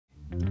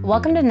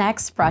Welcome to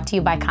Next, brought to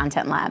you by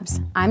Content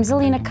Labs. I'm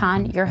Zelina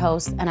Khan, your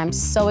host, and I'm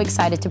so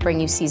excited to bring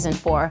you Season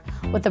 4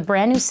 with a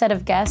brand new set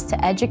of guests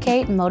to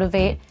educate,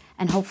 motivate,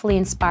 and hopefully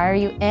inspire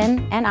you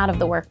in and out of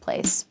the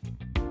workplace.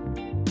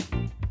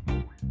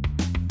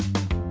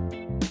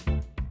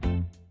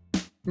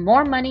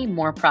 More money,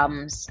 more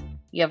problems.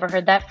 You ever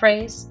heard that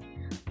phrase?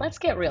 Let's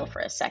get real for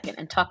a second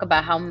and talk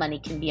about how money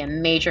can be a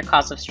major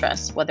cause of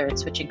stress, whether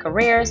it's switching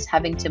careers,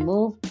 having to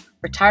move,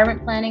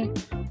 retirement planning,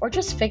 or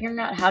just figuring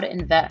out how to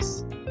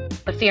invest.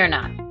 But fear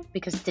not,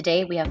 because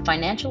today we have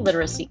financial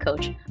literacy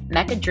coach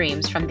Mecca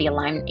Dreams from the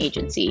Alignment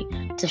Agency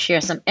to share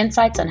some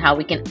insights on how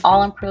we can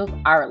all improve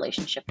our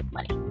relationship with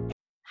money.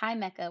 Hi,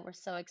 Mecca. We're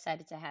so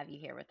excited to have you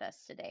here with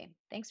us today.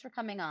 Thanks for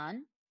coming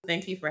on.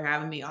 Thank you for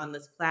having me on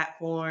this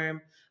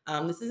platform.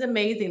 This is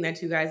amazing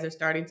that you guys are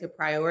starting to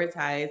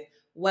prioritize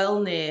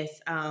wellness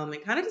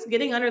and kind of just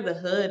getting under the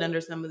hood under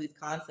some of these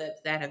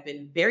concepts that have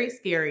been very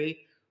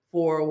scary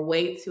for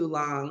way too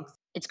long.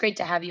 It's great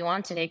to have you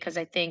on today because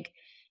I think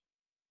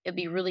it'd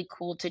be really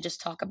cool to just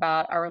talk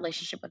about our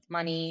relationship with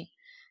money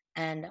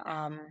and,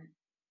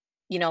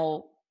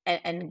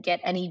 and get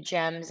any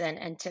gems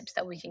and tips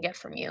that we can get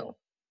from you,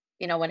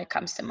 when it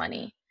comes to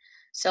money.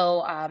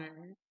 So,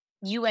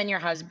 you and your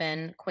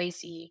husband,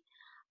 Kwesi,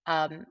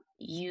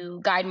 you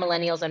guide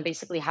millennials on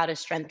basically how to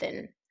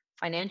strengthen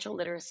financial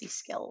literacy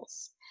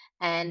skills.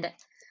 And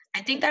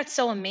I think that's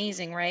so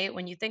amazing, right?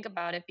 When you think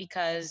about it,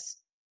 because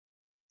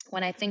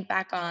when I think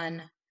back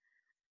on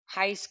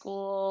high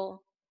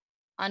school,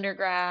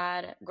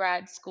 undergrad,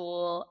 grad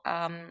school,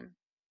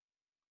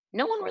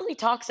 no one really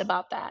talks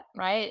about that,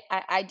 right?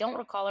 I don't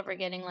recall ever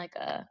getting like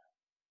a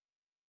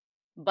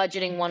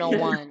budgeting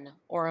 101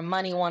 or a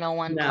money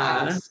 101 Nah.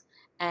 class.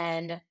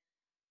 And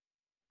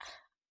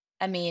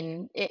I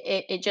mean,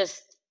 it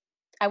just,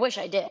 I wish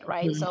I did,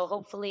 right? Mhm. So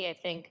hopefully, I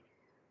think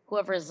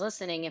whoever is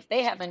listening, if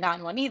they haven't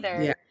gotten one Yeah.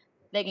 either,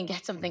 they can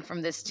get something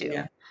from this too.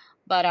 Yeah.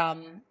 But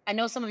I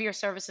know some of your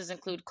services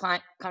include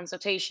client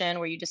consultation,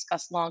 where you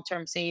discuss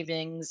long-term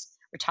savings,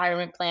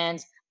 retirement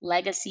plans,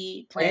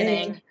 legacy Hey.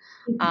 planning,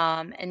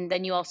 and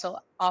then you also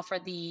offer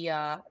the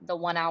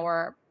 1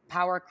 hour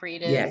Power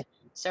Creative Yeah.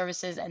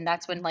 services, and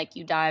that's when like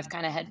you dive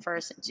kind of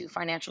headfirst into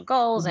financial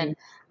goals Mhm. and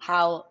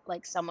how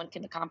like someone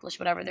can accomplish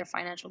whatever their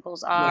financial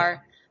goals Yeah.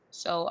 are.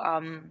 So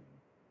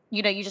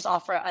you just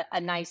offer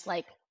a nice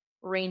like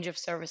range of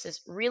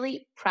services,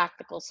 really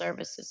practical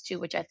services too,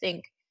 which I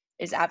think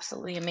is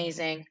absolutely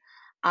amazing.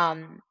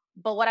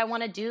 But what I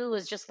want to do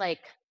is just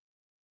like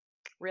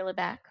reel it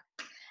back.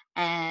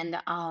 And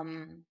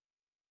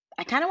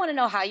I kind of want to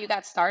know how you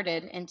got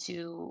started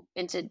into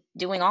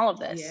doing all of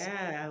this.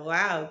 Yeah,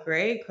 wow,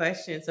 great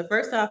question. So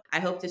first off, I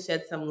hope to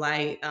shed some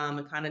light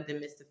and kind of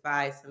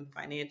demystify some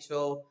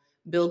financial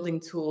building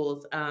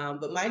tools.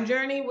 But my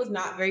journey was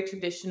not very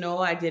traditional.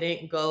 I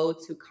didn't go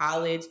to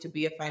college to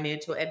be a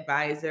financial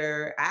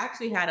advisor. I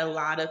actually had a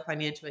lot of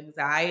financial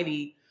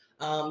anxiety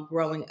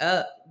growing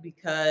up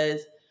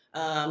because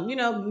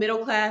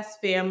middle class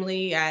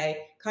family.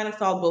 I kind of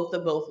saw both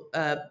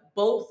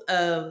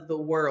of the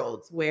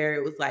worlds where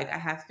it was like I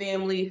have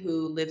family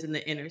who lives in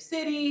the inner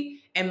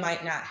city and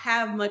might not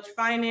have much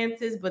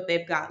finances, but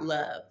they've got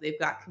love, they've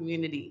got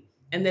community.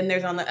 And then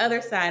there's on the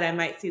other side, I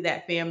might see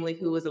that family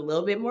who is a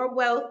little bit more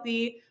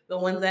wealthy, the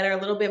ones that are a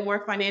little bit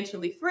more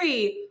financially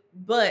free,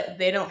 but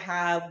they don't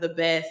have the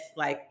best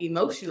like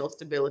emotional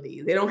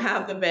stability. They don't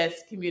have the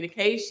best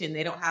communication.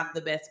 They don't have the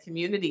best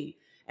community.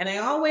 And I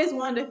always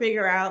wanted to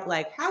figure out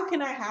like how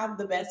can I have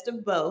the best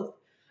of both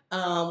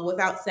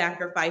without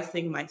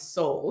sacrificing my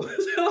soul.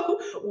 So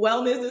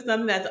wellness is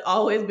something that's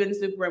always been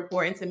super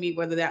important to me,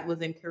 whether that was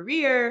in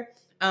career.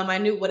 I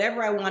knew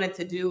whatever I wanted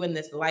to do in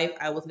this life,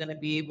 I was going to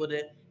be able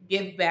to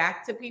give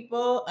back to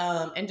people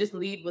and just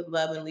lead with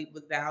love and lead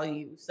with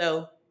value.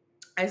 So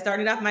I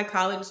started off my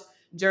college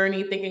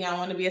journey thinking I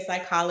want to be a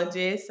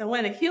psychologist. I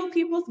want to heal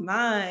people's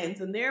minds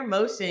and their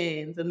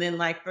emotions. And then,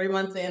 like 3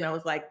 months in, I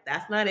was like,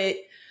 that's not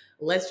it.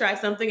 Let's try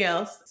something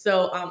else.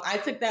 So I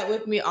took that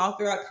with me all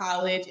throughout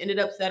college, ended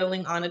up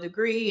settling on a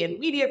degree in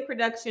media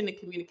production and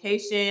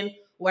communication,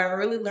 where I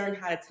really learned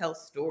how to tell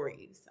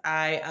stories.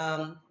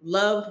 I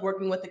loved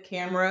working with the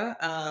camera.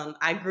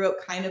 I grew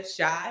up kind of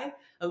shy,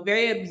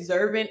 very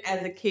observant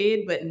as a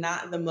kid, but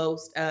not the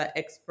most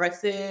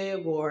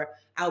expressive or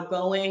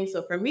outgoing.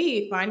 So for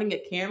me, finding a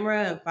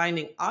camera and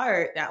finding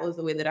art, that was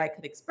the way that I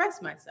could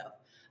express myself.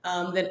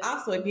 Then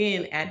also,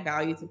 again, add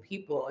value to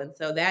people. And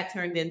so that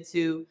turned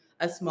into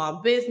a small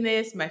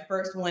business, my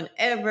first one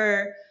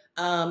ever,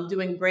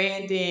 doing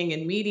branding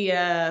and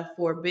media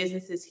for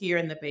businesses here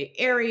in the Bay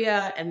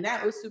Area. And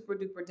that was super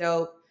duper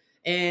dope.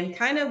 And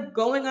kind of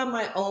going on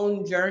my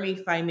own journey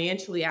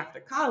financially after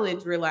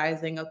college,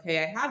 realizing,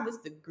 okay, I have this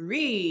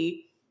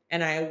degree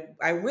and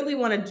I really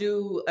want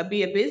to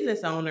be a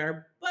business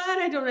owner, but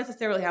I don't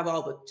necessarily have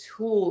all the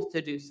tools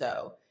to do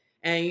so.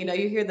 And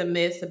you hear the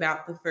myths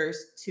about the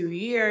first 2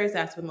 years.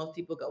 That's when most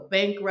people go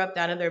bankrupt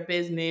out of their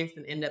business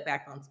and end up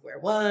back on square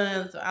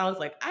one. So I was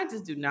like, I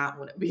just do not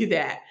want to be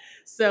that.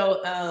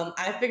 So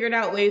I figured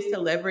out ways to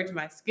leverage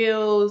my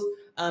skills,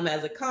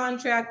 as a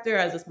contractor,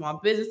 as a small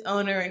business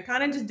owner, and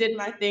kind of just did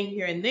my thing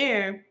here and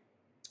there.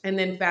 And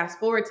then fast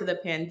forward to the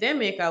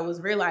pandemic, I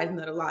was realizing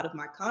that a lot of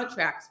my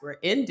contracts were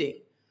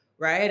ending,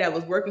 right? I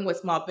was working with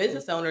small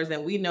business owners,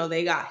 and we know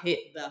they got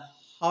hit the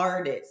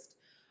hardest.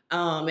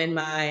 And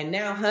my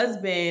now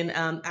husband,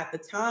 at the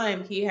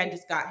time, he had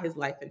just got his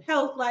life and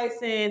health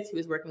license. He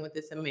was working with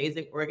this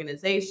amazing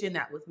organization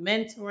that was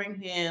mentoring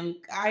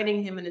him,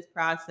 guiding him in his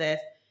process.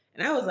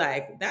 And I was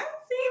like, that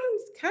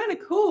seems kind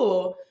of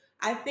cool.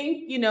 I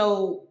think,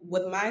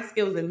 with my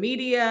skills in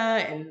media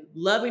and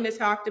loving to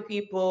talk to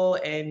people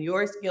and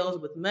your skills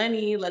with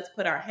money, let's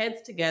put our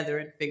heads together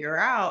and figure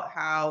out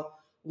how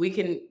we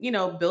can,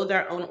 build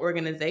our own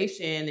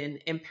organization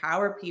and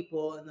empower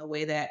people in the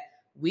way that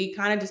we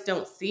kind of just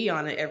don't see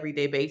on an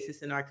everyday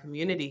basis in our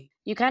community.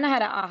 You kinda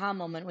had an aha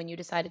moment when you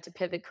decided to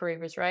pivot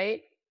careers,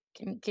 right?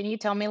 Can you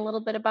tell me a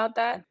little bit about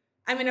that?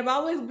 I mean, I've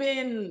always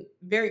been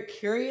very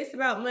curious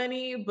about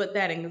money, but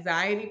that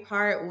anxiety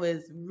part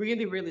was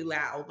really, really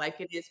loud, like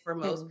it is for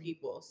most Mm.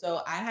 people.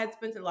 So I had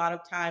spent a lot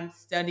of time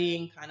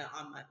studying kind of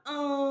on my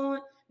own,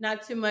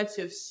 not too much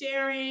of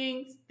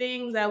sharing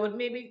things. I would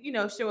maybe,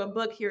 show a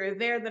book here or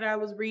there that I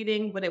was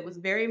reading, but it was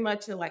very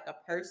much like a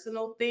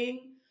personal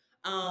thing.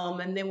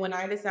 And then when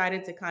I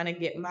decided to kind of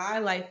get my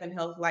life and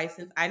health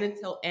license, I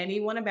didn't tell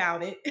anyone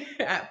about it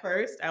at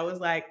first. I was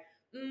like,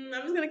 I'm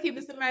just going to keep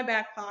this in my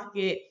back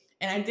pocket,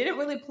 and I didn't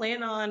really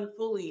plan on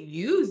fully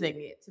using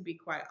it, to be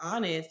quite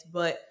honest.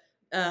 But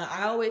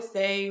I always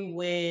say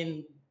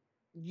when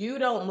you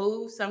don't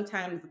move,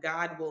 sometimes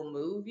God will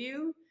move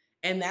you.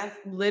 And that's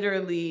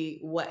literally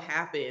what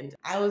happened.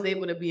 I was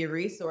able to be a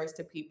resource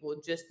to people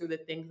just through the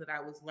things that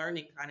I was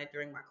learning kind of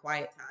during my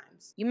quiet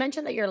times. You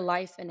mentioned that you're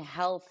life and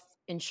health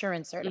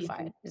insurance Mhm.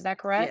 certified, is that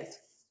correct?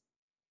 Yes.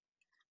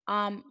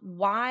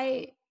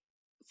 Why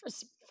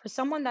for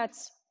someone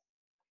that's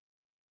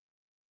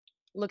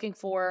looking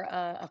for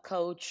a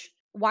coach,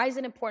 why is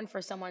it important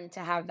for someone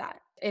to have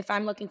that? If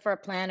I'm looking for a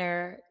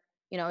planner,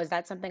 is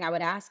that something I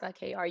would ask? Like,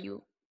 hey, are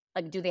you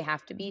like, do they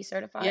have to be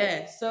certified?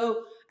 Yeah.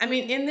 So, I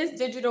mean, in this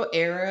digital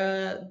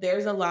era,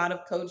 there's a lot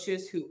of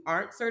coaches who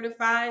aren't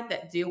certified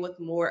that deal with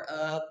more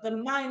of the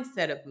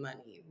mindset of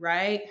money,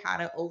 right? How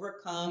to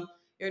overcome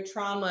your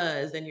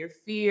traumas and your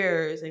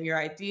fears and your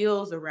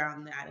ideals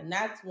around that. And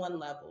that's one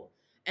level.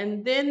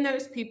 And then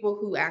there's people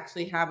who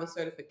actually have a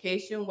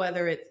certification,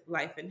 whether it's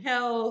life and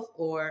health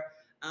or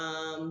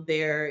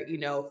they're,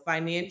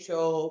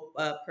 financial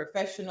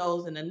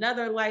professionals in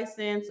another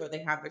license, or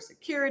they have their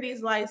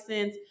securities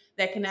license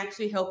that can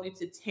actually help you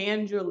to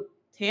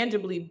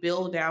tangibly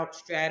build out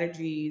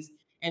strategies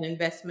and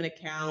investment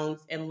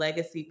accounts and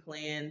legacy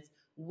plans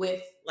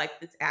with like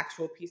this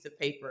actual piece of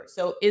paper.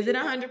 So is it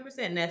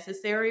 100%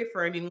 necessary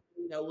for anyone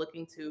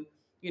looking to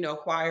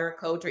acquire a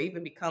coach or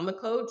even become a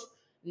coach?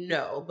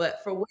 No,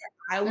 but for where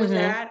I was Mhm.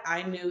 at,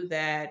 I knew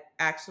that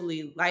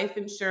actually life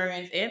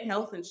insurance and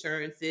health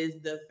insurance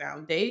is the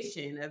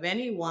foundation of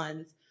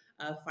anyone's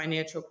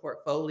financial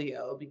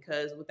portfolio,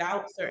 because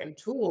without certain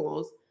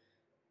tools,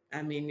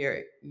 I mean,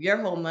 your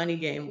whole money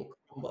game will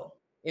crumble.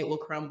 It will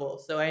crumble.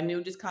 So I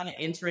knew just kind of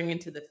entering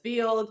into the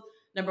field.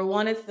 Number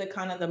one, it's the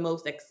kind of the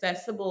most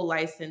accessible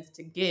license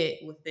to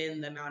get within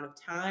the amount of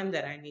time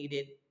that I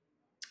needed.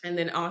 And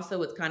then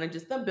also it's kind of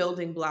just the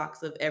building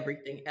blocks of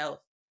everything else.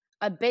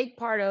 A big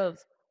part of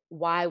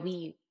why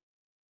we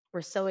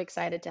were so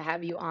excited to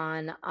have you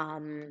on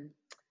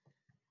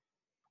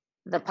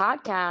the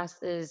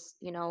podcast is,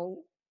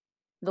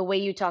 the way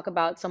you talk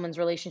about someone's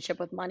relationship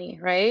with money,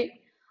 right?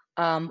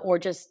 Or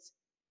just,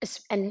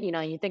 and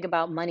you think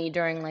about money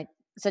during like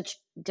such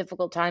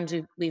difficult times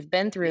we've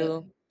been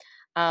through.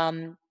 Yep.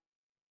 Um,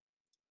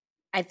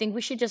 I think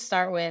we should just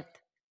start with,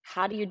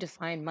 how do you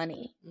define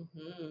money?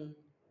 Hmm.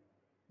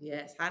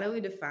 Yes. How do we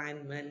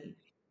define money?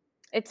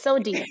 It's so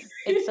deep.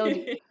 It's so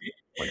deep.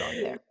 We're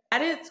going there.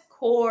 At its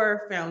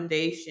core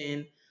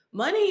foundation,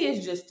 money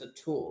is just a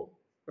tool,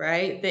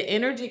 right? The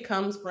energy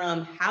comes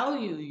from how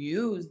you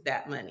use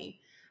that money.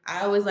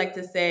 I always like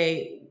to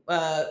say,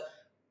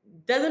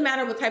 doesn't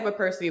matter what type of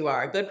person you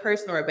are, a good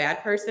person or a bad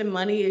person,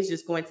 money is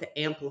just going to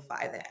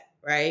amplify that,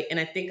 right? And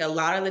I think a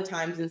lot of the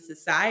times in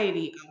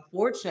society,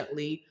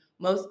 unfortunately,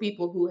 most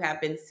people who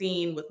have been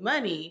seen with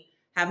money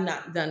have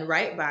not done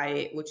right by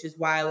it, which is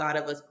why a lot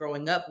of us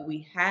growing up,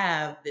 we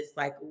have this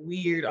like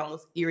weird,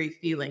 almost eerie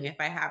feeling. If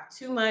I have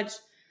too much,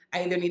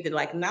 I either need to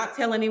like not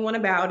tell anyone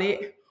about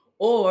it,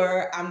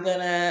 or I'm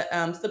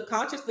gonna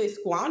subconsciously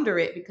squander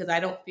it because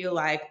I don't feel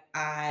like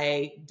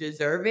I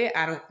deserve it.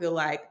 I don't feel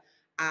like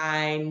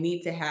I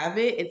need to have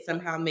it. It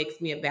somehow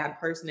makes me a bad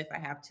person if I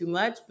have too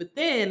much. But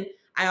then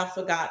I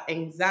also got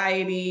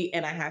anxiety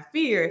and I have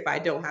fear if I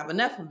don't have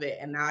enough of it.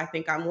 And now I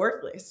think I'm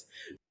worthless.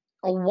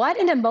 What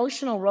an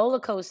emotional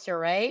roller coaster,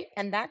 right?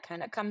 And that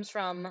kind of comes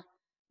from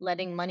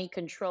letting money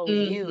control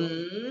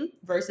you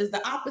Versus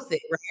the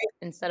opposite,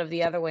 instead of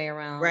the other way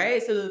around.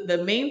 right? So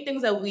the main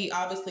things that we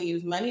obviously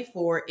use money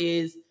for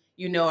is,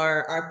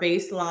 our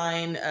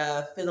baseline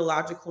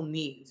physiological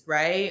needs,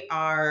 right?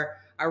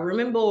 our room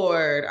and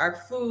board, our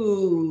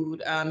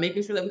food,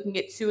 making sure that we can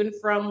get to and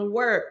from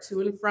work,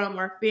 to and from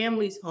our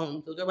family's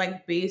homes. Those are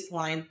like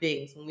baseline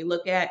things. When we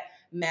look at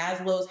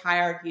Maslow's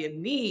hierarchy of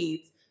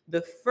needs,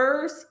 the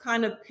first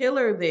kind of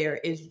pillar there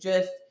is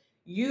just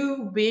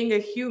you being a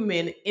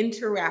human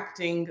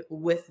interacting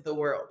with the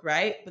world,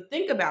 right? But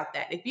think about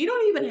that. If you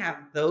don't even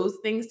have those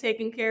things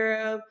taken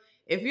care of,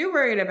 if you're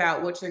worried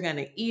about what you're going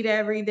to eat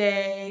every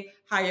day,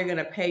 how you're going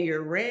to pay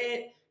your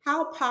rent,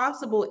 how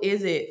possible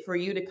is it for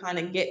you to kind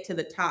of get to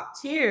the top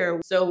tier?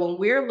 So when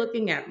we're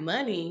looking at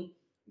money,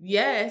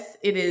 yes,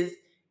 it is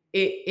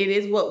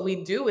what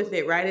we do with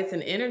it, right? It's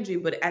an energy,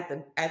 but at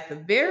the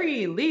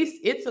very least,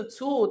 it's a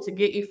tool to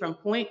get you from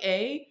point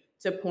A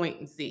to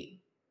point Z.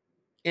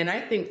 And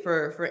I think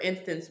for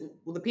instance,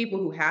 the people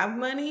who have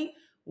money,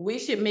 we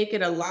should make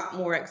it a lot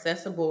more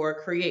accessible or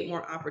create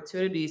more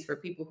opportunities for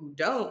people who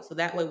don't, so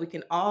that way we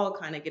can all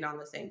kind of get on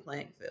the same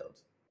playing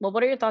field. Well,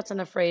 what are your thoughts on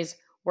the phrase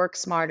 "work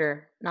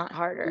smarter, not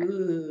harder"?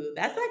 Ooh,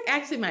 that's like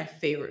actually my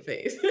favorite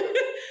phrase.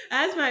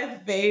 That's my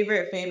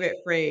favorite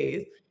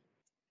phrase.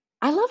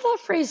 I love that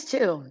phrase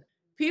too.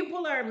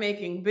 People are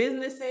making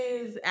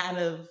businesses out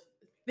of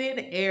thin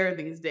air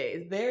these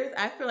days.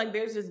 I feel like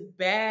there's just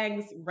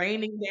bags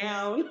raining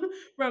down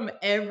from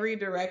every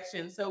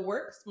direction. So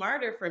work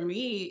smarter for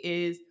me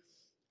is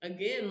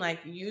again like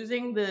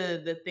using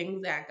the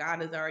things that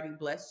God has already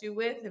blessed you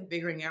with and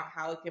figuring out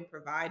how it can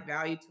provide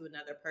value to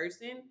another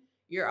person.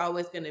 You're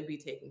always going to be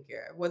taken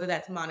care of, whether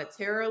that's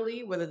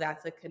monetarily, whether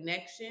that's a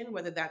connection,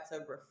 whether that's a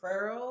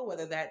referral,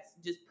 whether that's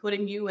just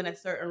putting you in a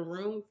certain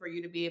room for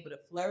you to be able to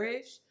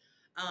flourish.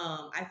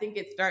 I think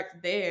it starts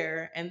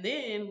there. And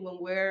then when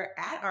we're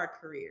at our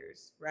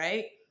careers,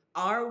 right?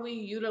 Are we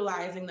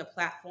utilizing the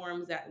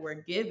platforms that we're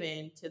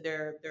given to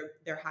their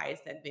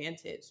highest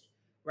advantage,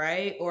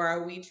 right? Or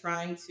are we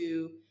trying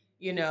to,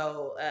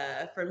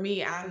 for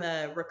me, I'm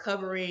a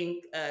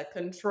recovering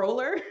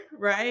controller,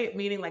 right?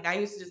 Meaning, like, I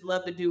used to just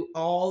love to do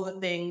all the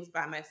things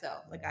by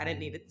myself. Like, I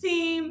didn't need a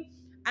team.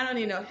 I don't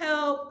need no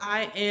help.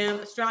 I am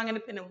a strong,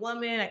 independent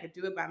woman. I could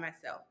do it by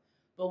myself.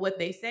 But what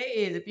they say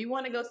is if you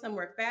want to go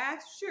somewhere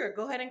fast, sure,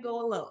 go ahead and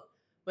go alone.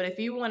 But if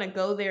you want to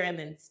go there and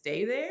then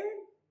stay there,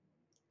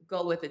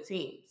 go with a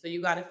team. So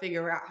you got to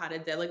figure out how to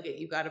delegate.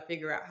 You got to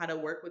figure out how to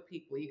work with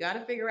people. You got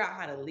to figure out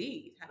how to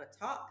lead, how to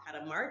talk, how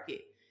to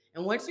market.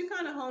 And once you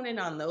kind of hone in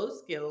on those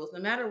skills, no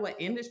matter what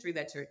industry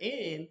that you're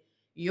in,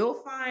 you'll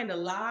find a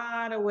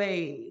lot of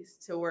ways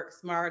to work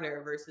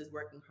smarter versus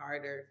working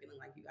harder, feeling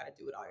like you got to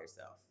do it all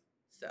yourself.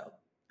 So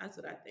that's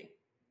what I think.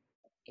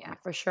 Yeah,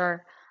 for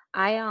sure.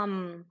 I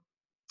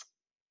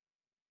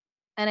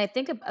and I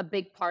think a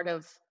big part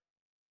of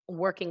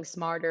working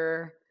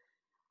smarter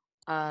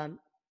um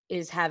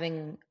is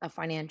having a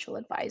financial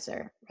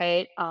advisor,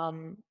 right?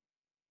 I'm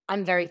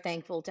very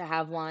thankful to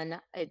have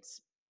one. It's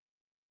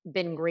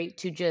been great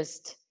to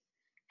just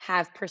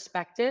have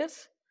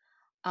perspective.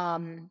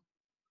 Um,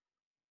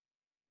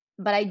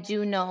 but I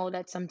do know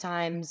that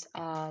sometimes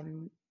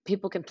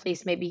people can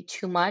place maybe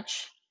too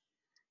much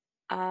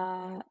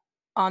uh,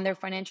 on their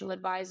financial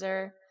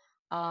advisor.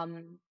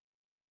 Um,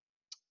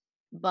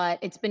 but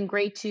it's been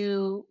great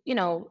to,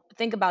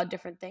 think about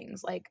different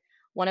things. Like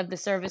one of the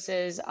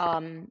services, I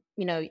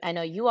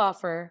know you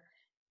offer,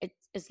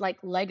 it's like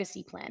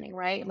legacy planning,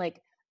 right?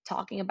 Like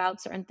talking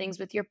about certain things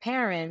with your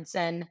parents.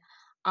 And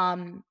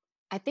um,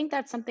 I think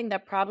that's something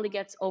that probably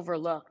gets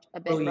overlooked a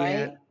Oh bit, right?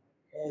 yeah.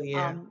 Oh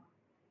yeah. Um,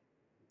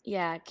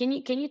 yeah. Can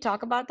you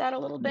talk about that a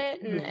little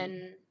bit? And Mhm.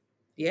 and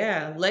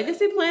Yeah,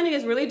 legacy planning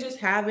is really just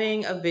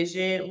having a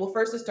vision. Well,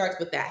 first it starts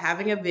with that,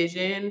 having a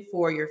vision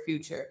for your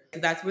future.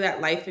 That's where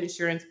that life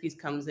insurance piece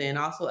comes in.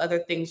 Also, other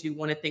things you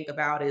want to think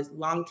about is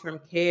long-term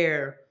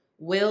care,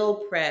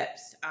 will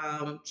preps,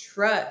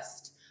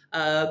 trust.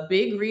 A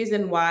big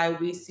reason why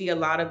we see a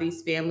lot of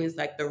these families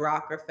like the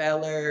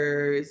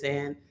Rockefellers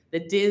and the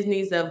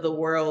Disneys of the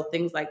world,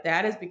 things like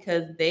that, is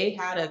because they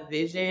had a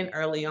vision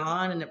early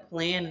on and a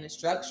plan and a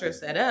structure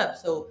set up.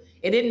 So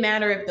it didn't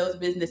matter if those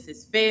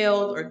businesses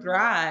failed or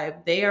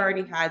thrived, they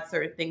already had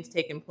certain things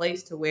taking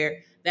place to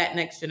where that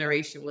next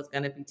generation was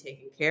going to be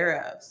taken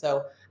care of.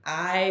 So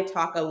I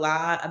talk a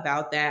lot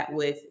about that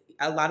with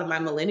a lot of my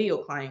millennial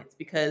clients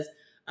because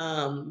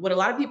what a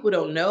lot of people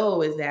don't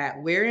know is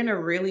that we're in a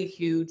really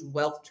huge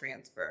wealth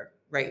transfer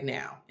right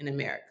now in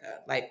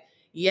America. Like,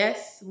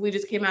 yes, we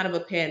just came out of a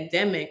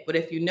pandemic, but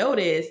if you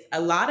notice, a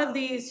lot of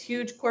these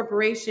huge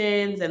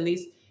corporations and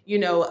these,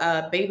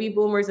 baby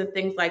boomers and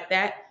things like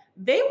that,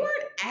 they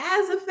weren't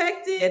as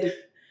affected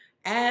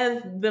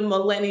as the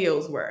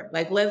millennials were.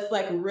 Like, let's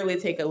like really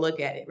take a look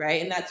at it,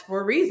 right? And that's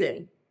for a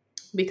reason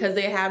because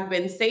they have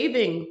been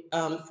saving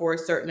for a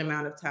certain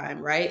amount of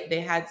time, right? They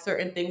had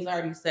certain things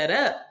already set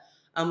up.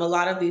 A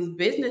lot of these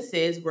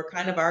businesses were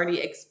kind of already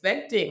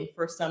expecting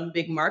for some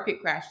big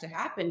market crash to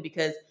happen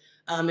because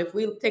if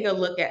we take a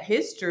look at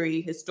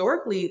history,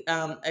 historically,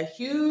 a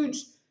huge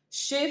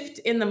shift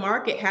in the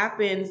market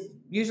happens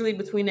usually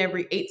between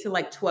every 8 to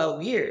like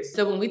 12 years.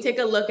 So when we take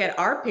a look at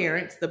our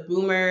parents, the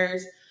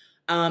boomers,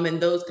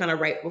 and those kind of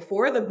right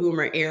before the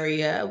boomer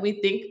area, we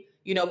think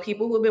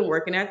People who've been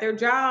working at their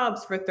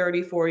jobs for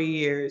 30, 40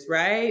 years,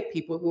 right?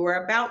 People who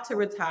are about to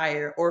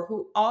retire or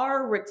who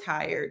are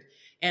retired.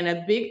 And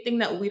a big thing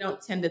that we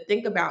don't tend to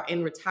think about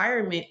in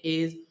retirement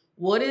is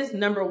what is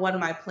number one,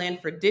 my plan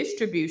for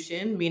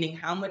distribution, meaning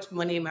how much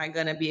money am I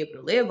going to be able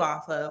to live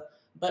off of?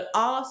 But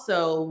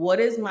also, what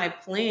is my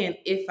plan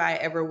if I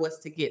ever was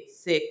to get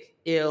sick,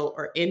 ill,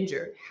 or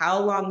injured? How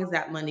long is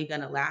that money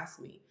going to last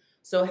me?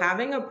 So,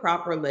 having a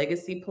proper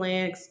legacy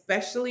plan,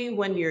 especially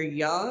when you're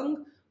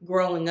young,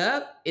 growing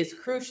up, is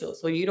crucial.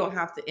 So, you don't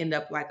have to end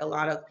up like a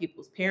lot of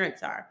people's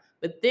parents are.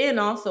 But then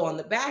also on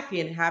the back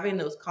end, having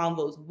those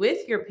convos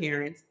with your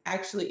parents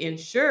actually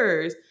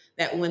ensures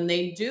that when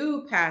they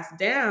do pass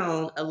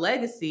down a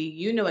legacy,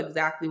 you know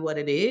exactly what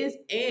it is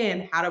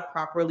and how to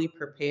properly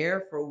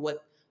prepare for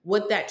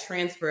what that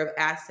transfer of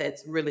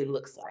assets really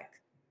looks like.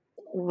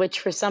 Which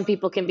for some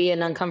people can be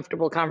an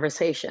uncomfortable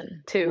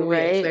conversation too, Oh, yeah,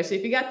 right? especially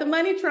if you got the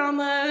money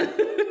trauma,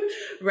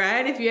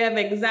 right? If you have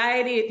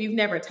anxiety, if you've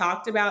never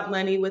talked about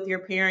money with your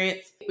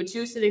parents, but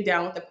you sitting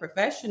down with a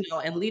professional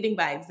and leading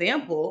by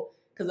example,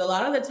 because a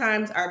lot of the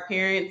times our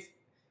parents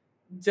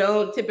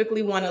don't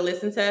typically want to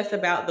listen to us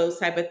about those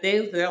type of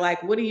things. They're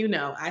like, "What do you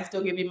know? I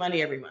still give you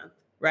money every month."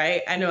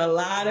 Right? I know a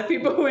lot of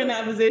people who are in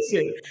that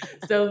position.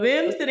 So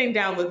them sitting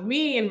down with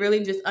me and really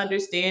just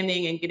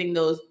understanding and getting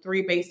those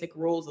three basic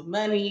rules of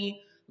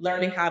money,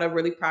 learning how to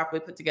really properly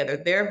put together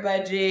their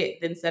budget,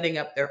 then setting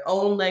up their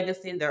own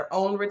legacy, their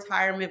own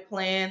retirement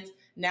plans.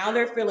 Now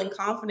they're feeling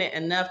confident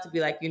enough to be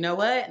like, you know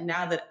what?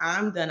 Now that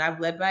I'm done, I've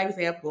led by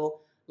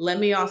example, let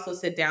me also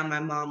sit down my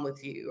mom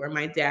with you or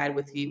my dad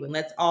with you and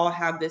let's all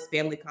have this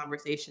family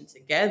conversation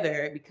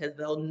together because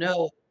they'll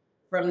know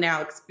from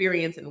now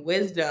experience and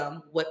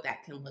wisdom what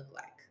that can look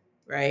like,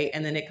 right?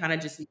 And then it kind of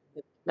just makes it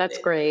a That's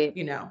bit, great.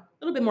 a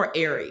little bit more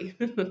airy.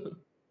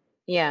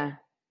 Yeah.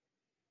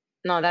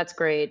 No, that's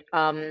great.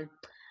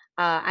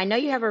 I know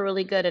you have a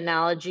really good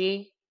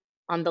analogy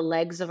on the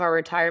legs of our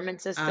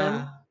retirement system,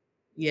 Ah,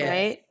 yes.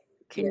 right?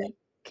 Yeah.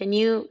 Can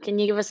you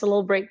give us a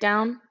little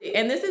breakdown?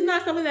 And this is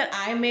not something that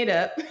I made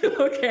up,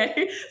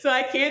 okay? So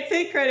I can't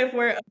take credit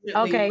for it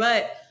ultimately, Okay.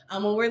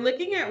 but when we're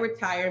looking at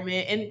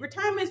retirement, and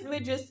retirement is really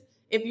just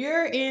if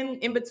you're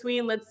in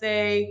between, let's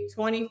say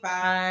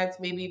 25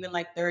 to maybe even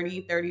like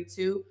 30,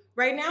 32.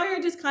 Right now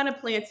you're just kind of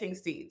planting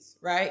seeds,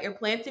 right? You're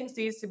planting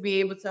seeds to be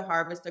able to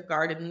harvest a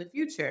garden in the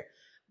future.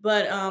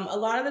 But a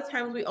lot of the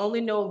times we only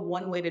know of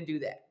one way to do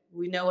that.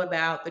 We know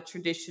about the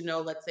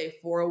traditional, let's say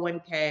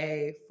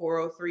 401k,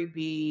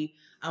 403b,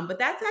 but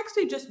that's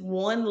actually just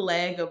one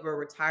leg of a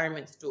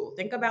retirement stool.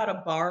 Think about a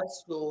bar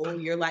stool.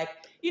 You're like,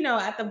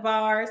 at the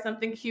bar,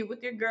 something cute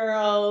with your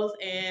girls,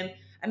 and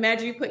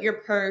imagine you put your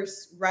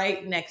purse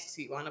right next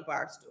to you on a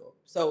bar stool.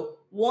 So,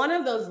 one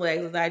of those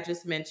legs, as I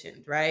just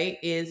mentioned, right,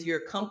 is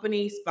your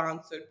company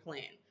sponsored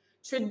plan.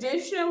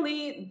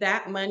 Traditionally,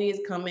 that money is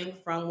coming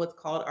from what's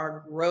called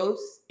our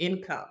gross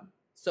income.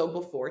 So,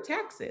 before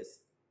taxes,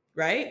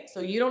 right?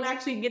 So you don't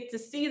actually get to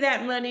see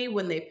that money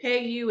when they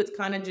pay you. It's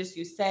kind of just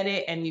you set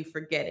it and you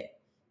forget it.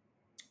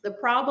 The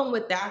problem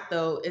with that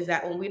though is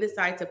that when we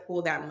decide to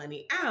pull that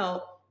money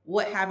out,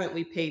 what haven't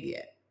we paid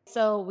yet?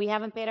 So we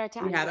haven't paid our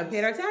We haven't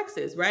paid taxes. our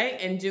taxes, right?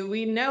 And do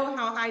we know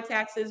how high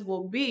taxes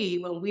will be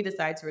when we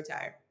decide to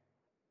retire?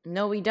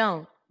 No, we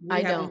don't. We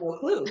I have don't. no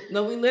clue.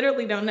 No, we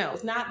literally don't know.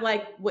 It's not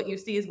like what you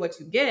see is what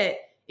you get.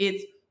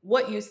 It's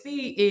what you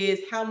see is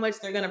how much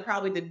they're going to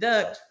probably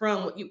deduct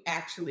from what you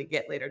actually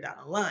get later down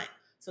the line.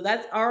 So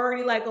that's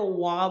already like a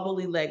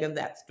wobbly leg of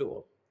that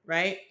stool,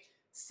 right?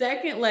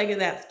 Second leg of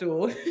that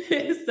stool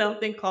is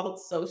something called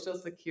Social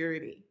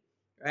Security,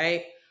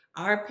 right?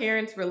 Our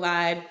parents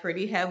relied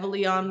pretty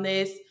heavily on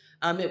this.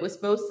 It was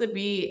supposed to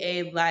be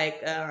a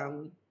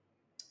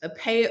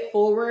pay it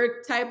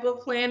forward type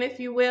of plan, if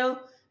you will,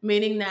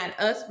 meaning that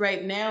us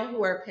right now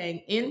who are paying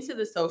into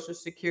the Social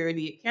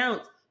Security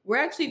accounts, we're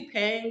actually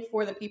paying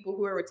for the people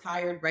who are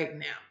retired right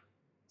now.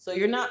 So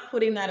you're not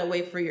putting that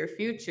away for your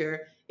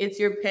future. It's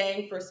you're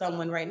paying for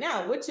someone right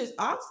now, which is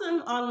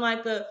awesome on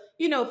like a,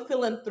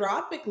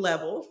 philanthropic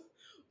level.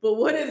 But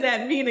what does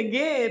that mean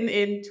again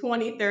in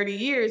 20, 30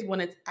 years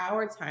when it's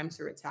our time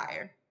to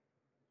retire?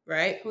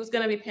 Right? Who's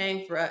going to be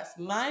paying for us?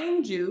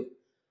 Mind you,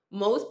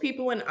 most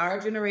people in our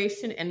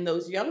generation and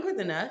those younger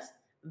than us,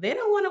 they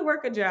don't want to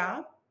work a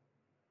job.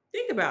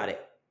 Think about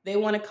it. They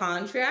want a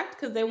contract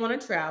because they want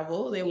to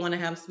travel. They want to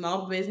have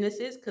small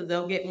businesses because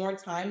they'll get more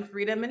time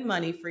freedom and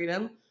money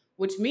freedom,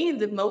 which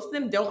means if most of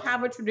them don't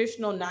have a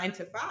traditional 9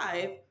 to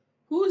 5,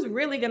 who's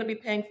really going to be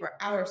paying for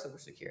our Social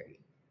Security?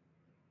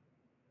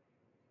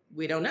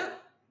 We don't know,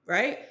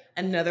 right?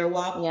 Another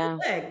wobbly Yeah.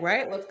 leg,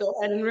 right? Let's go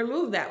ahead and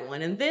remove that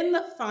one. And then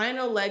the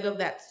final leg of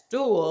that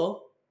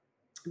stool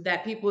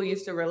that people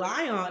used to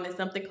rely on is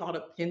something called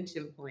a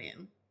pension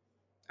plan.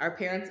 Our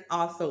parents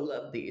also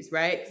love these,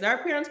 right? Because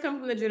our parents come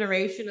from the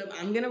generation of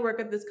I'm going to work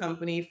at this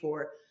company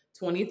for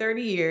 20,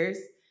 30 years,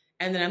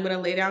 and then I'm going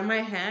to lay down my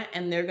hat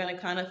and they're going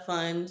to kind of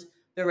fund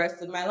the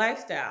rest of my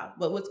lifestyle.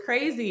 But what's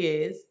crazy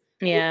is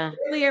Yeah.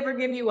 Really ever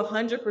give you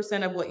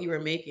 100% of what you were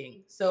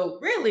making. So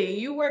really,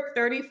 you work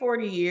 30,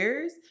 40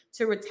 years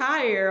to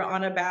retire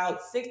on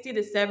about 60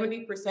 to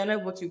 70%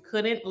 of what you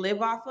couldn't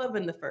live off of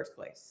in the first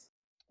place.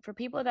 For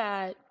people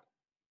that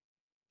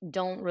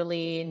don't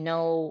really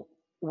know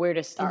where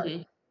to start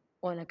Mhm.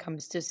 when it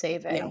comes to Yeah.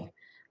 saving,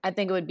 I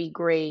think it would be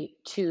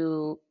great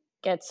to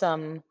get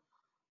some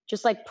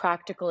just like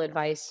practical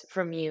advice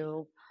from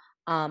you,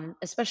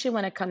 especially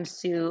when it comes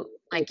to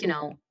like,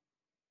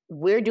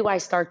 where do I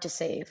start to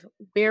save?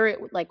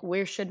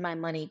 Where should my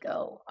money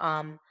go?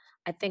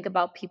 I think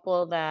about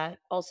people that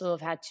also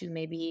have had to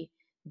maybe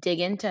dig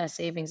into a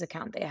savings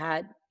account they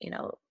had, you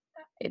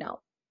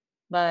know,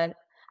 but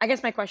I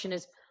guess my question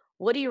is,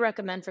 what do you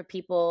recommend for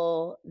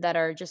people that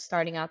are just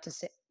starting out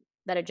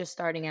that are just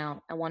starting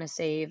out and want to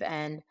save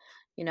and,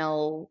 you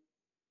know,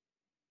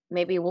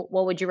 maybe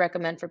what would you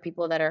recommend for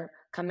people that are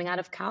coming out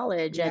of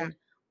college Yeah. and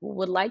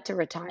would like to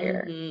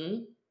retire?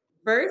 Mhm.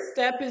 First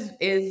step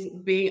is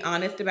being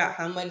honest about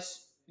how much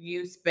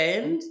you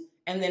spend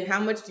and then how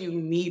much do you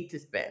need to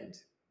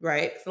spend,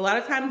 right? 'Cause a lot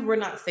of times we're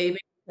not saving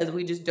because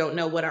we just don't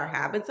know what our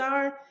habits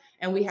are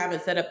and we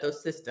haven't set up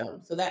those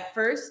systems. So that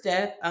first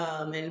step,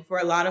 and for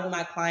a lot of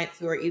my clients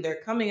who are either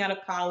coming out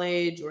of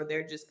college or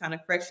they're just kind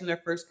of fresh in their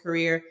first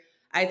career,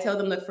 I tell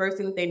them the first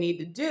thing that they need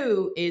to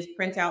do is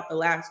print out the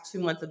last 2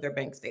 months of their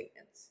bank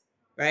statements,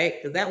 right?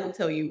 Because that will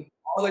tell you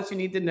all that you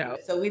need to know.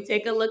 So we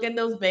take a look at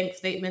those bank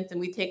statements and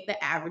we take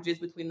the averages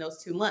between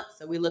those 2 months.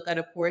 So we look at,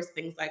 of course,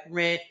 things like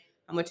rent,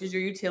 how much is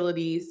your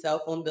utilities, cell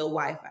phone bill,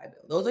 Wi Fi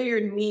bill. Those are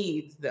your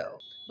needs, though.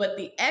 But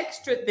the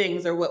extra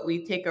things are what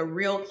we take a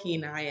real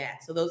keen eye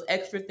at. So those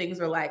extra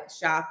things are like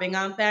shopping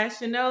on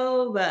Fashion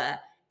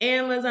Nova,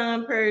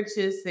 Amazon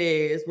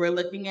purchases. We're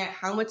looking at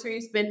how much are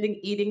you spending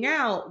eating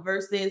out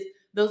versus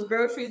those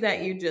groceries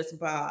that you just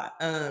bought.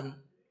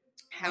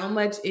 How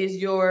much is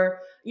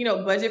your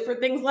budget for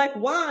things like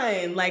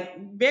wine, like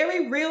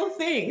very real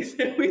things.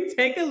 We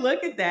take a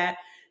look at that,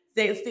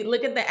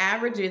 look at the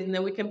averages, and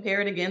then we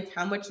compare it against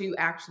how much are you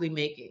actually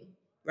making,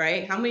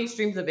 right? How many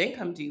streams of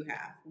income do you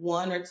have,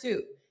 one or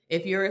two?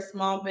 If you're a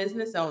small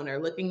business owner,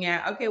 looking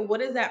at, okay,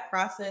 what is that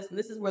process? And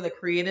this is where the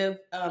creative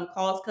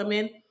calls come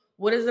in.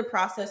 What does the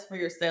process for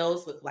your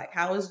sales look like?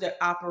 How is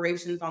the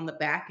operations on the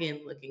back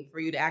end looking for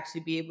you to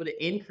actually be able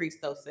to increase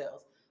those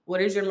sales? What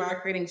does your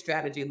marketing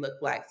strategy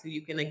look like? So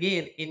you can,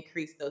 again,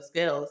 increase those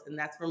skills. And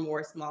that's for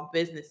more small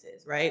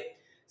businesses, right?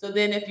 So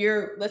then if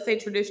you're, let's say,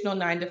 traditional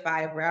 9 to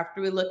 5, where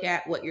after we look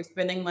at what you're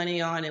spending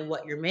money on and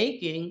what you're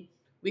making,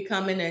 we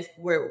come in as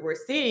where we're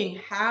seeing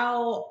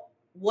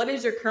what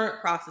is your current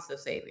process of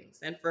savings?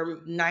 And for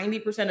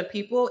 90% of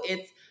people,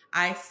 it's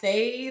I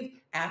save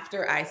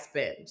after I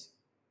spend,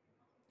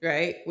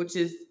 right? Which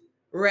is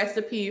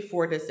recipe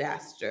for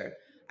disaster.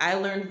 I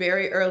learned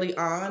very early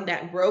on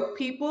that broke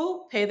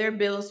people pay their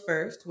bills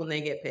first when they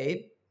get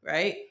paid,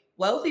 right?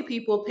 Wealthy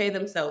people pay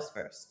themselves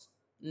first.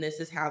 And this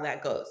is how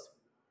that goes.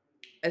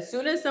 As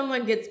soon as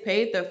someone gets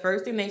paid, the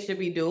first thing they should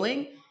be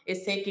doing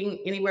is taking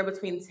anywhere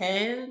between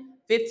 10,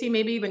 15,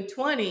 maybe even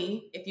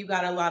 20, if you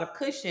got a lot of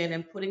cushion,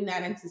 and putting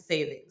that into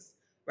savings,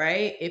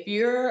 right? If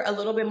you're a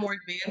little bit more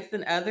advanced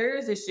than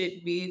others, it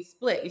should be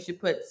split. You should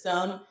put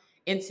some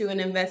into an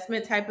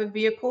investment type of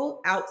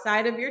vehicle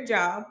outside of your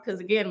job.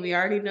 Because again, we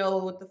already know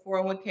what the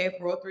 401k,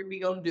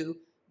 403b gonna do.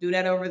 Do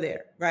that over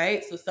there,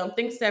 right? So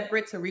something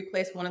separate to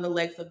replace one of the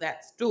legs of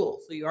that stool.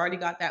 So you already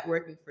got that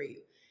working for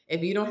you.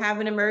 If you don't have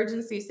an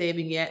emergency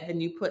saving yet, then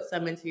you put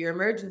some into your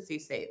emergency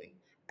saving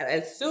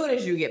as soon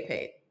as you get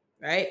paid,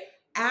 right?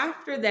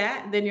 After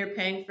that, then you're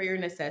paying for your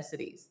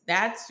necessities.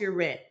 That's your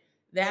rent.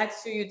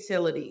 That's your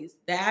utilities.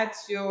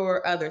 That's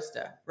your other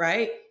stuff,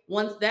 right?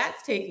 Once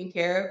that's taken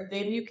care of,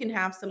 then you can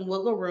have some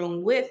wiggle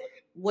room with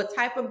what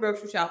type of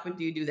grocery shopping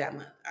do you do that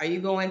month? Are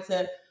you going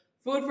to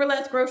Food for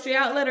Less grocery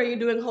outlet or are you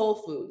doing Whole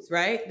Foods,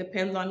 right?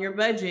 Depends on your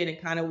budget and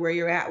kind of where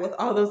you're at with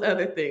all those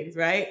other things,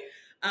 right?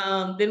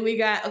 Then we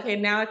got, okay,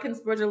 now I can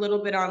splurge a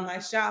little bit on my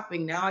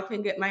shopping. Now I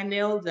can get my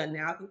nails done.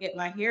 Now I can get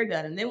my hair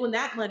done. And then when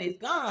that money's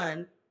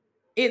gone,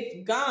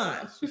 it's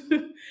gone.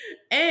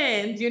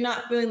 And you're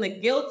not feeling the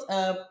guilt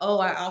of, oh,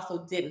 I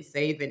also didn't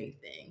save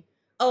anything.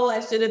 Oh,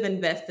 I should have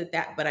invested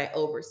that, but I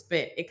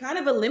overspent. It kind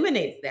of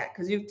eliminates that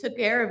because you took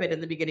care of it in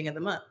the beginning of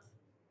the month.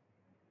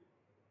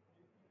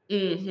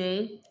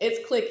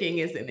 It's clicking,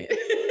 isn't it?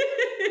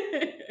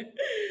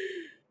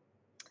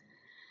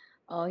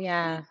 Oh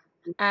yeah.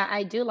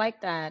 I do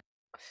like that.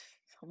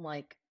 I'm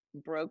like,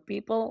 broke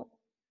people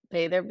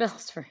pay their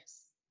bills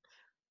first.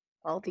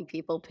 Wealthy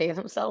people pay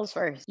themselves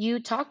first. You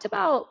talked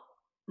about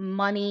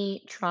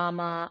money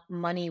trauma,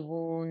 money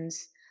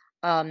wounds.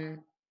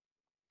 Um,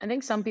 I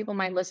think some people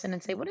might listen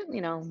and say, "What is,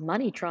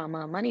 money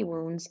trauma, money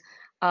wounds?"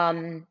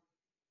 Um,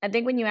 I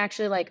think when you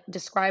actually like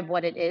describe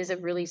what it is,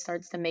 it really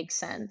starts to make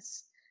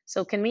sense.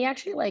 So can we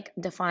actually like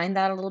define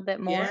that a little bit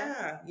more?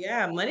 Yeah,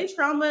 yeah. Money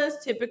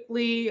traumas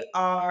typically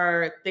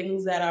are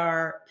things that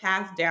are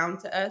passed down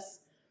to us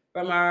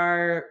from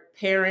our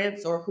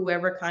parents or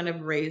whoever kind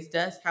of raised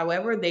us.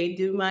 However, they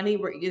do money,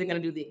 we're either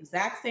going to do the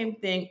exact same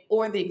thing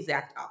or the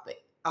exact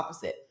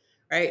opposite,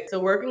 right? So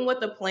working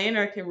with a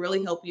planner can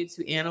really help you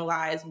to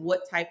analyze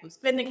what type of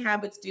spending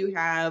habits do you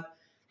have,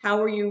 how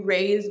were you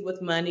raised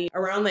with money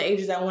around the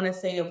ages, I want to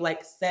say, of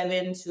like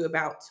 7 to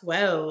about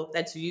 12.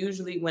 That's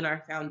usually when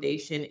our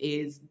foundation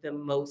is the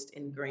most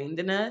ingrained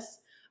in us.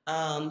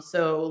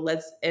 So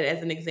let's,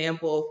 as an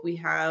example, if we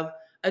have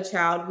a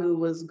child who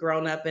was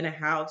grown up in a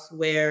house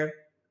where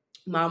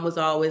mom was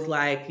always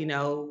like,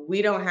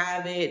 we don't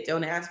have it,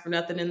 don't ask for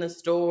nothing in the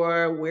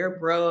store, we're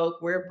broke,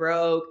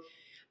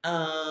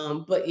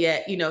 but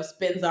yet,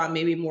 spends on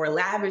maybe more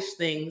lavish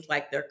things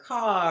like their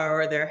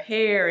car or their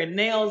hair and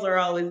nails are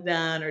always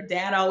done, or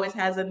dad always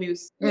has a new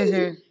suit.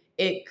 Mhm.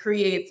 It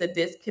creates a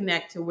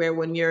disconnect to where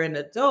when you're an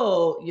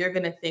adult, you're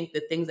going to think the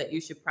things that you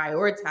should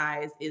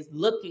prioritize is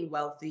looking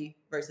wealthy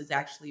versus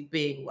actually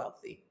being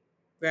wealthy,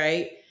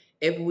 right?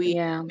 If we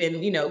Yeah.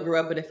 grew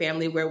up in a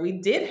family where we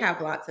did have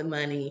lots of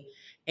money,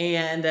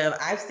 and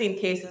I've seen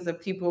cases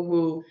of people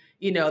who,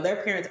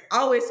 their parents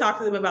always talk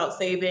to them about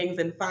savings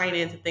and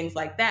finance and things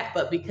like that.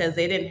 But because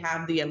they didn't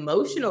have the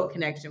emotional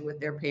connection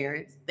with their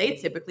parents, they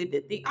typically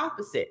did the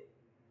opposite,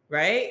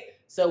 right?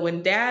 So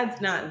when dad's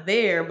not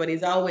there, but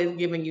he's always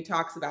giving you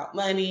talks about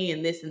money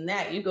and this and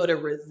that, you go to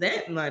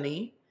resent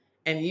money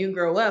and you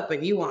grow up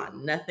and you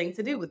want nothing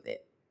to do with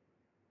it,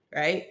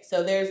 right?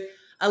 So there's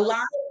a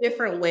lot of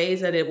different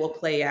ways that it will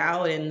play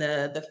out. And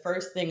the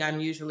first thing I'm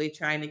usually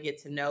trying to get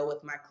to know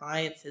with my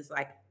clients is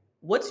like,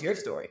 what's your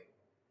story?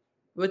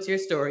 What's your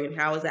story and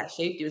how has that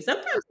shaped you? And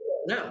sometimes I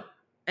don't know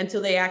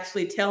until they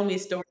actually tell me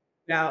stories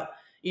about,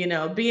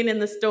 being in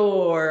the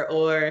store,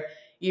 or,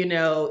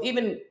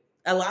 even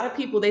a lot of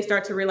people, they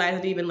start to realize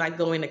that even like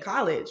going to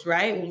college,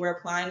 right? When we're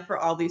applying for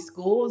all these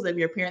schools, and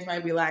your parents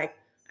might be like,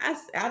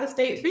 that's out of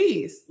state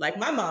fees, like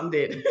my mom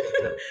did.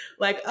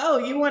 Like, oh,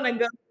 you want to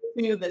go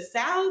to the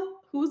South?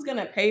 Who's going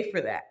to pay for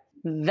that?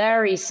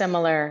 Very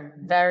similar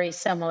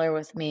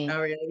with Oh, me.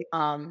 really?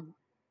 Um,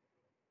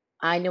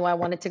 I knew I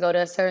wanted to go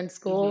to a certain Mm-hmm.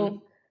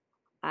 school.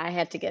 I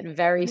had to get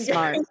very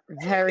smart,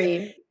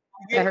 very,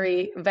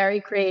 very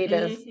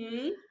creative.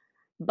 Mm-hmm.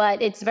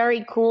 But it's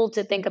very cool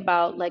to think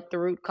about like the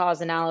root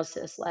cause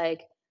analysis.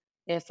 Like,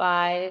 if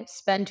I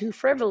spend too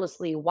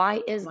frivolously,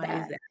 why is Why is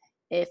that? that?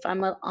 If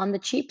I'm on the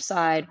cheap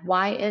side,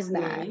 why is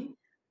that? Mm-hmm.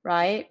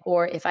 Right?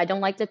 Or if I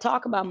don't like to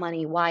talk about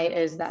money, why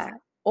is that?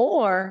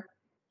 Or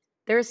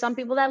there are some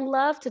people that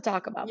love to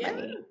talk about Yeah.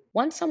 money.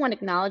 Once someone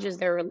acknowledges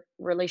their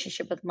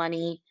relationship with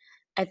money,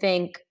 I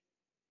think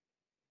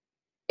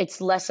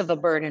it's less of a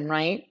burden,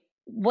 right?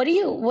 What do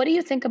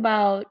you think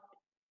about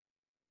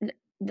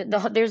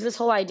there's this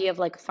whole idea of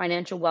like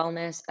financial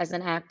wellness as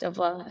an act of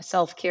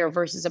self-care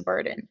versus a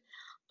burden.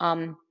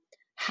 Um,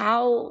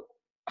 how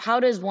how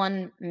does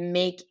one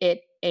make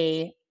it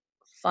a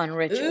fun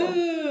ritual?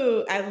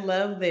 Ooh, I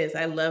love this.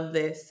 I love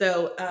this.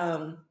 So,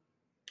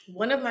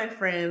 one of my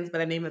friends by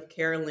the name of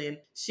Carolyn,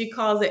 she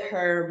calls it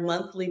her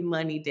monthly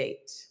money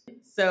date.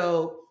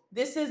 So,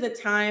 this is a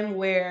time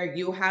where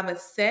you have a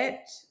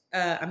set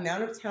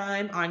amount of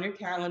time on your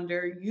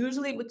calendar,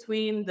 usually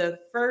between the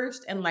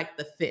first and like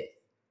the fifth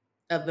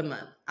of the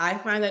month. I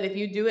find that if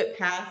you do it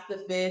past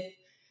the fifth,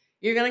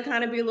 you're gonna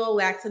kind of be a little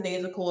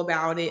lackadaisical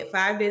about it.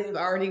 5 days have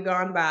already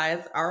gone by,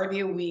 it's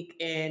already a week,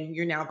 and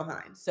you're now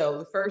behind. So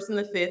the first and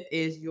the fifth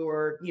is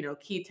your,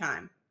 key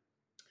time.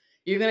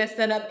 You're gonna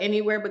set up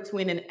anywhere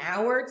between an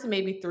hour to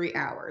maybe 3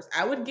 hours.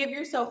 I would give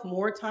yourself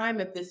more time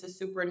if this is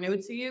super new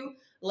to you,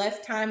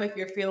 less time if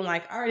you're feeling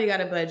like I already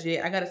got a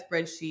budget, I got a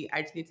spreadsheet,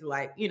 I just need to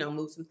like,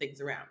 move some things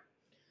around.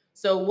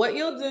 So what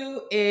you'll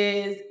do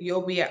is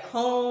you'll be at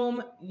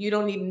home. You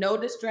don't need no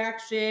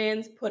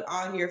distractions. Put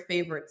on your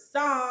favorite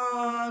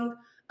song,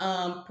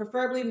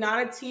 preferably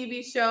not a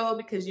TV show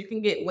because you can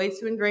get way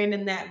too ingrained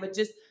in that. But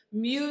just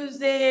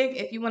music.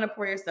 If you want to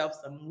pour yourself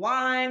some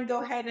wine,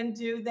 go ahead and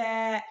do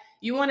that.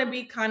 You want to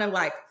be kind of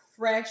like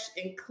fresh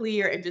and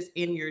clear and just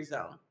in your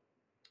zone.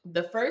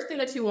 The first thing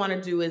that you want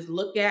to do is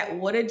look at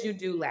what did you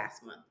do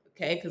last month,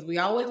 okay? Because we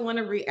always want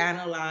to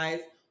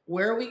reanalyze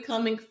where are we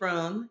coming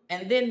from,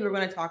 and then we're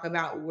going to talk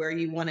about where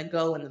you want to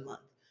go in the month.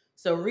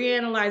 So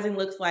reanalyzing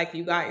looks like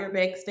you got your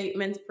bank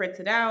statements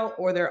printed out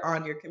or they're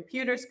on your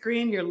computer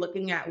screen. You're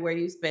looking at where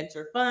you spent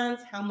your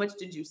funds, how much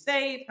did you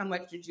save, how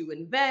much did you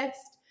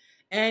invest,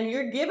 and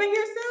you're giving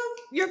yourself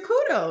your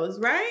kudos,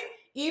 right?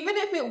 Even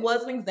if it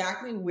wasn't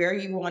exactly where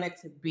you want it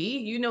to be,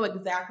 you know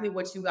exactly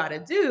what you got to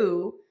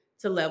do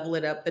to level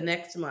it up the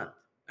next month.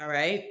 All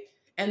right.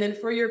 And then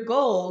for your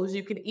goals,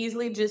 you can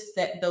easily just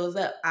set those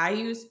up. I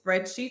use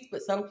spreadsheets,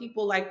 but some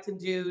people like to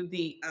do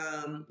the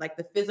like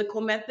the physical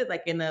method,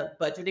 like in a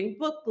budgeting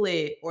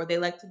booklet, or they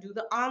like to do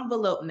the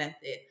envelope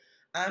method.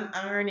 I'm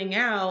ironing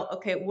out,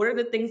 okay, what are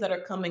the things that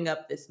are coming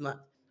up this month?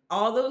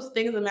 All those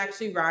things I'm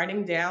actually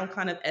writing down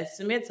kind of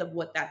estimates of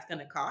what that's going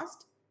to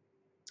cost.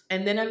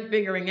 And then I'm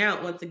figuring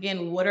out once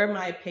again, what are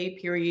my pay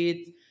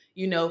periods,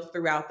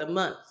 throughout the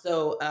month.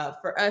 So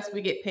for us,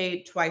 we get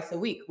paid twice a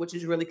week, which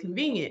is really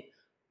convenient.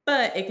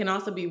 But it can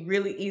also be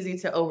really easy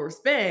to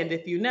overspend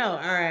if you know, all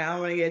right, I'm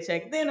gonna get a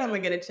check then, I'm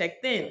gonna get a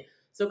check then.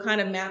 So kind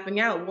of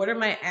mapping out what are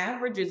my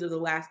averages of the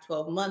last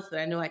 12 months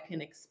that I know I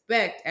can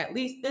expect at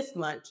least this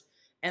much.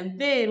 and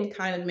then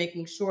kind of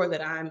making sure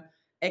that I'm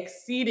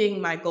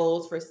exceeding my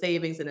goals for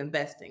savings and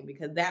investing,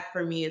 because that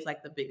for me is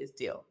like the biggest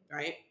deal,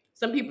 right?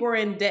 Some people are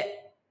in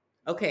debt.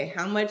 Okay,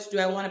 how much do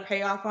I want to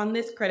pay off on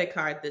this credit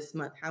card this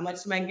month? How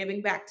much am I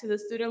giving back to the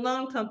student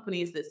loan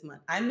companies this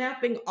month? I'm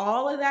mapping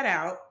all of that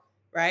out,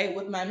 right?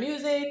 With my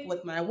music,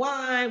 with my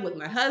wine, with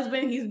my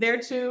husband, he's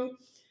there too.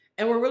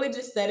 And we're really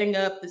just setting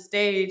up the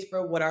stage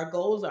for what our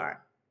goals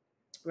are,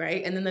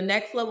 right? And then the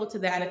next level to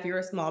that, if you're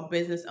a small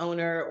business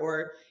owner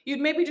or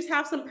you'd maybe just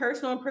have some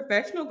personal and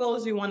professional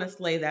goals you want to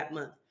slay that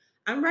month,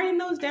 I'm writing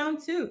those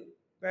down too,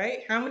 right?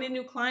 How many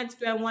new clients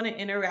do I want to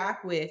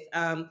interact with?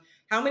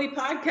 How many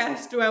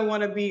podcasts do I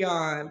want to be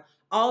on?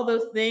 All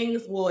those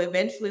things will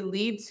eventually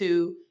lead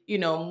to,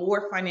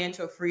 more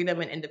financial freedom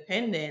and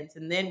independence.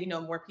 And then,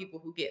 more people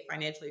who get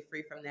financially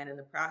free from that in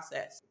the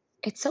process.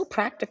 It's so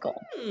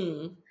practical.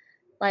 Hmm.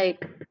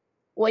 Like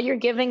what you're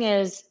giving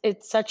is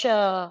it's such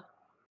a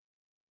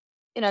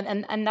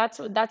and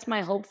that's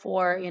my hope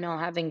for,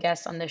 having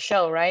guests on the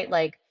show, right?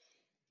 Like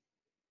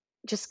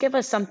just give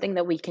us something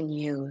that we can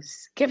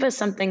use. Give us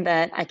something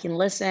that I can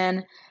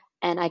listen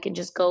and I can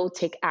just go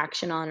take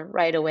action on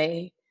right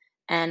away.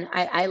 And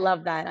I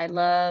love that. I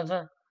love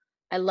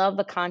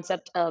the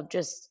concept of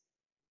just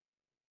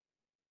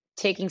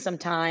taking some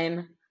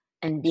time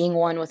and being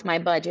one with my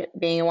budget,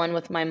 being one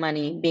with my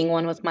money, being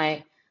one with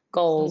my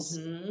goals.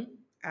 Mm-hmm.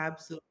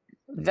 Absolutely.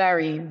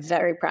 Very,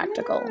 very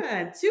practical.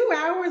 Yeah, 2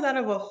 hours out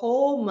of a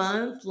whole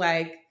month,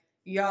 like,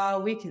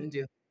 y'all, we can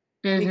do.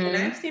 We can.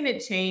 I've Mhm. seen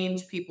it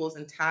change people's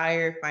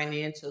entire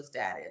financial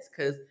status,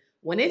 because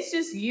when it's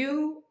just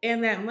you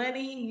and that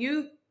money,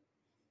 you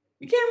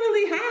can't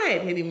really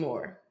hide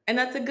anymore, and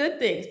that's a good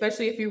thing,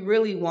 especially if you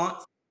really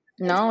want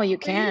No, you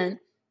free, can't.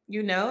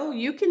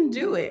 you can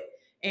do it.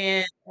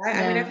 And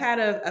I mean, I've Yeah. had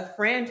a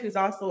friend who's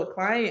also a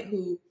client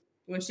who,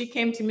 when she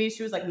came to me,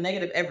 she was like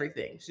negative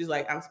everything. She's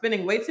like, I'm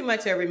spending way too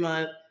much every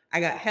month. I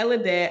got hella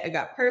debt. I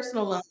got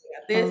personal loans. I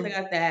got this. I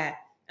Um, got that.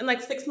 And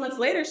like 6 months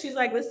later, she's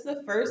like, this is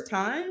the first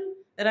time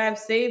that I've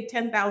saved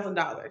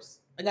 $10,000.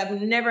 Like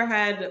I've never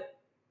had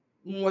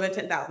more than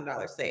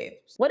 $10,000 saved.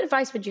 what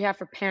advice would you have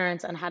for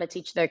parents on how to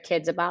teach their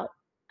kids about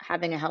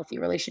having a healthy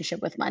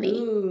relationship with money?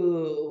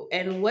 Ooh.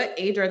 And what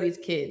age are these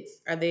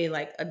kids? Are they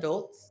like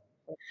adults?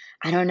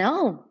 I don't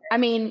know. I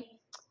mean,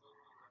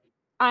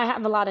 I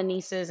have a lot of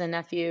nieces and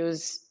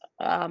nephews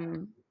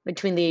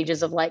between the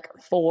ages of like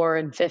 4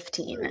 and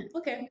 15.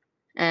 Okay.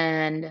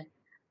 And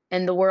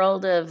in the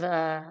world of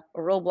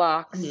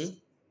Roblox,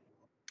 Mhm.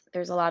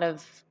 there's a lot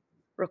of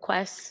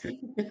requests.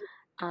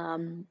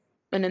 Um,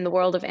 and in the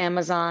world of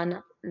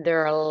Amazon,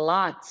 there are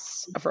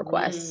lots of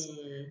requests.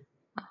 Mhm.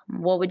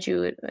 What would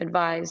you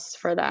advise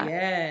for that?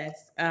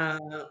 Yes.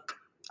 A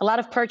lot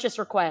of purchase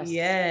requests.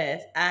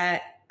 Yes.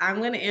 I'm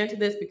going to answer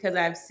this because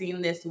I've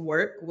seen this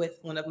work with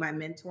one of my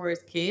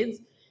mentors'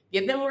 kids.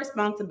 Give them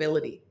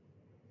responsibility.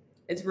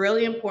 It's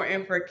really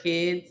important for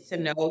kids to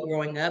know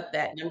growing up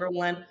that, number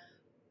one,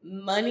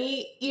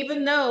 money,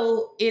 even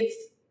though it's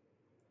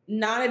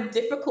not a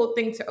difficult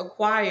thing to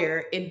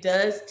acquire, it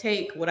does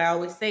take what I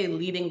always say,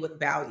 leading with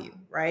value,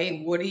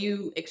 right? What are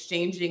you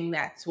exchanging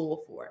that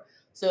tool for?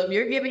 So if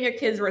you're giving your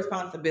kids a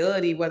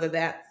responsibility, whether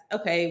that's,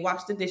 okay,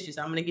 wash the dishes,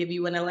 I'm going to give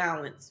you an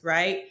allowance,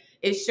 right?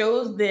 It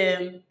shows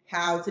them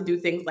how to do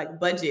things like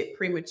budget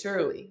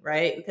prematurely,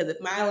 right? Because if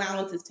my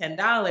allowance is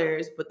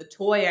 $10, but the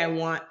toy I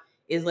want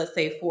is, let's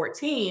say,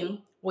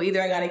 14, well,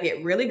 either I got to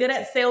get really good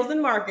at sales and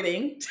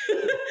marketing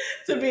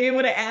to be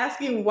able to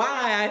ask you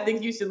why I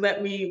think you should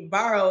let me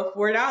borrow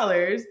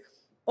 $4,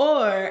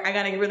 or I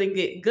got to really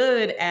get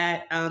good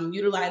at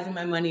utilizing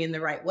my money in the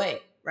right way,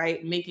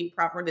 right? Making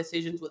proper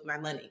decisions with my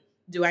money.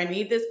 Do I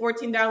need this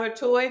 $14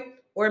 toy,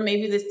 or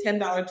maybe this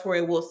 $10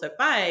 toy will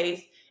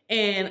suffice?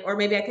 And or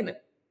maybe I can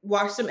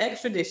wash some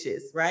extra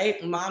dishes,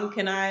 right? Mom,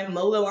 can I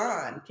mow the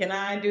lawn? Can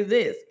I do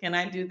this? Can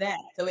I do that?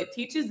 So it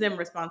teaches them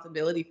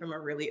responsibility from a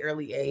really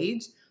early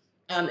age.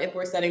 If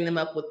we're setting them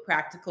up with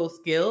practical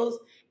skills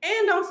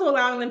and also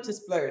allowing them to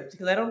splurge,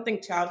 because I don't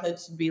think childhood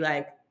should be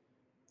like,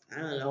 I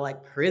don't know,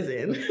 like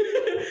prison,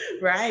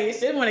 right? You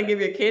shouldn't want to give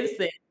your kids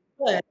things.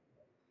 But,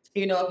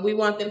 if we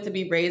want them to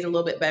be raised a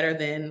little bit better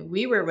than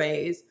we were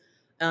raised,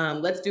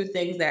 let's do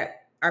things that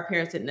our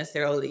parents didn't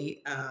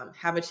necessarily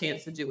have a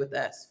chance to do with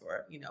us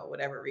for,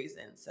 whatever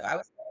reason. So I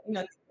was,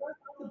 take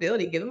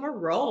responsibility, give them a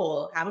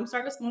role, have them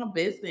start a small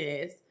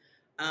business,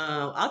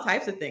 all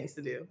types of things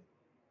to do.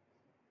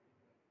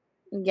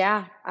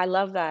 Yeah, I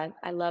love that.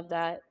 I love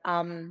that.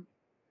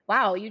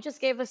 Wow, you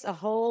just gave us a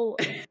whole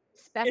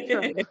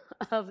spectrum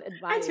of I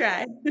advice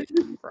tried.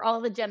 for all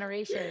the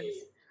generations.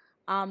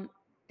 Um,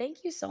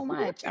 Thank you so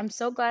much. I'm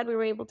so glad we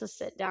were able to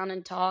sit down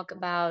and talk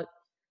about,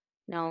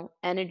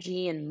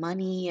 energy and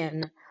money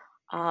and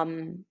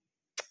um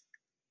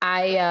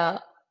I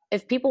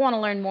if people want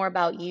to learn more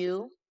about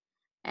you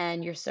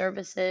and your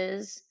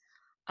services,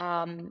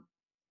 um,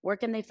 where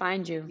can they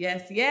find you?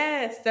 Yes,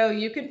 yes. So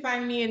you can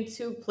find me in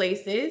two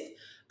places.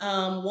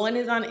 One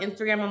is on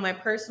Instagram on my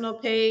personal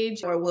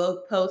page, where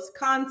we'll post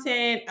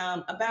content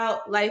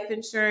about life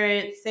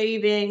insurance,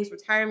 savings,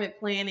 retirement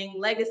planning,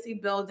 legacy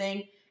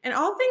building. and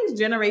all things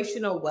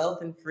generational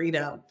wealth and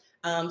freedom.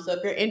 So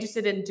if you're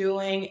interested in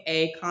doing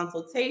a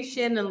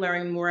consultation and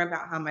learning more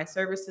about how my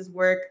services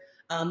work,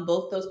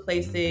 both those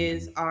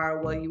places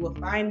are where you will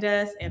find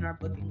us and our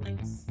booking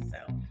links. So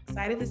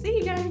excited to see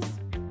you guys.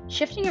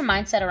 Shifting your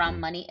mindset around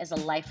money is a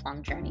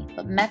lifelong journey,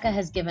 but Mecca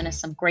has given us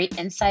some great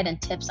insight and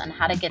tips on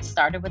how to get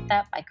started with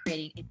that by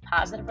creating a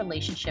positive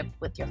relationship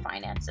with your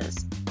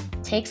finances.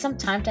 Take some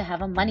time to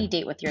have a money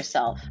date with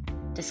yourself.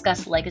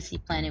 Discuss legacy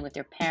planning with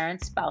your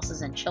parents,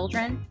 spouses, and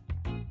children.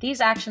 These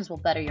actions will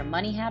better your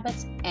money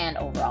habits and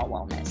overall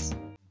wellness.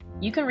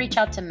 You can reach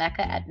out to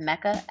Mecca at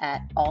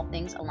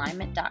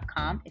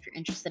allthingsalignment.com if you're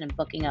interested in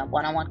booking a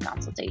one-on-one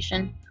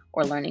consultation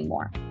or learning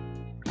more.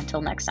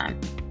 Until next time.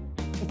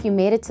 If you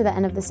made it to the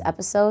end of this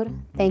episode,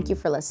 thank you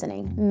for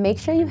listening. Make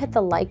sure you hit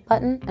the like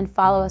button and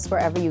follow us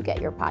wherever you get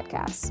your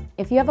podcasts.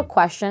 If you have a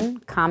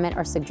question, comment,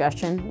 or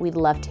suggestion, we'd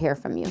love to hear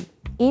from you.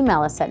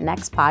 Email us at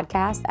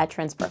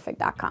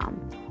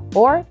nextpodcast@trendsperfect.com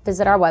or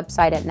visit our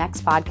website at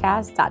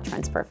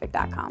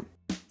nextpodcast.trendsperfect.com.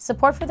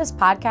 Support for this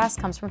podcast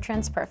comes from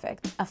Trends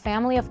Perfect, a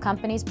family of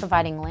companies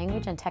providing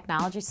language and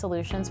technology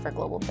solutions for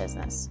global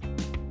business.